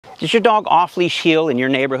Does your dog off-leash heel in your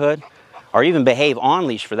neighborhood? Or even behave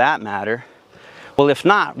on-leash for that matter? Well, if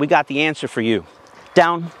not, we got the answer for you.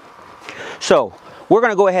 Down. So, we're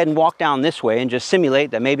going to go ahead and walk down this way and just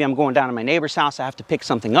simulate that maybe I'm going down to my neighbor's house, I have to pick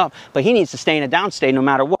something up, but he needs to stay in a downstay no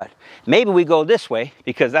matter what. Maybe we go this way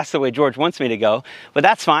because that's the way George wants me to go, but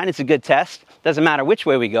that's fine, it's a good test. Doesn't matter which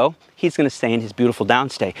way we go, he's going to stay in his beautiful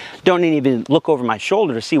downstay. Don't even look over my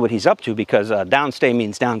shoulder to see what he's up to because downstay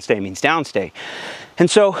means downstay means downstay. And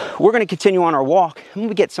so we're going to continue on our walk. When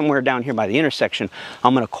we get somewhere down here by the intersection,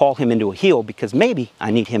 I'm going to call him into a heel because maybe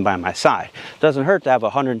I need him by my side. Doesn't hurt to have a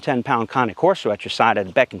 110-pound Conning Corso at your side at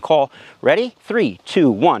a beck and call. Ready? 3, 2,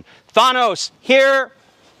 1. Thanos, here.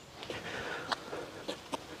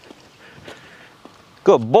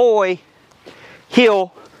 Good boy.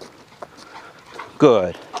 Heel.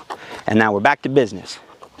 Good. And now we're back to business.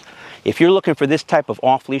 If you're looking for this type of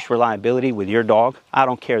off-leash reliability with your dog, I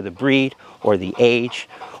don't care the breed or the age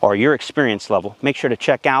or your experience level, make sure to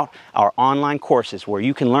check out our online courses where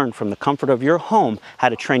you can learn from the comfort of your home how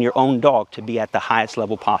to train your own dog to be at the highest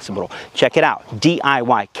level possible. Check it out,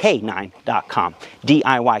 DIYK9.com.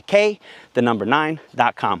 DIYK, the number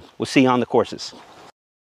 9.com. We'll see you on the courses.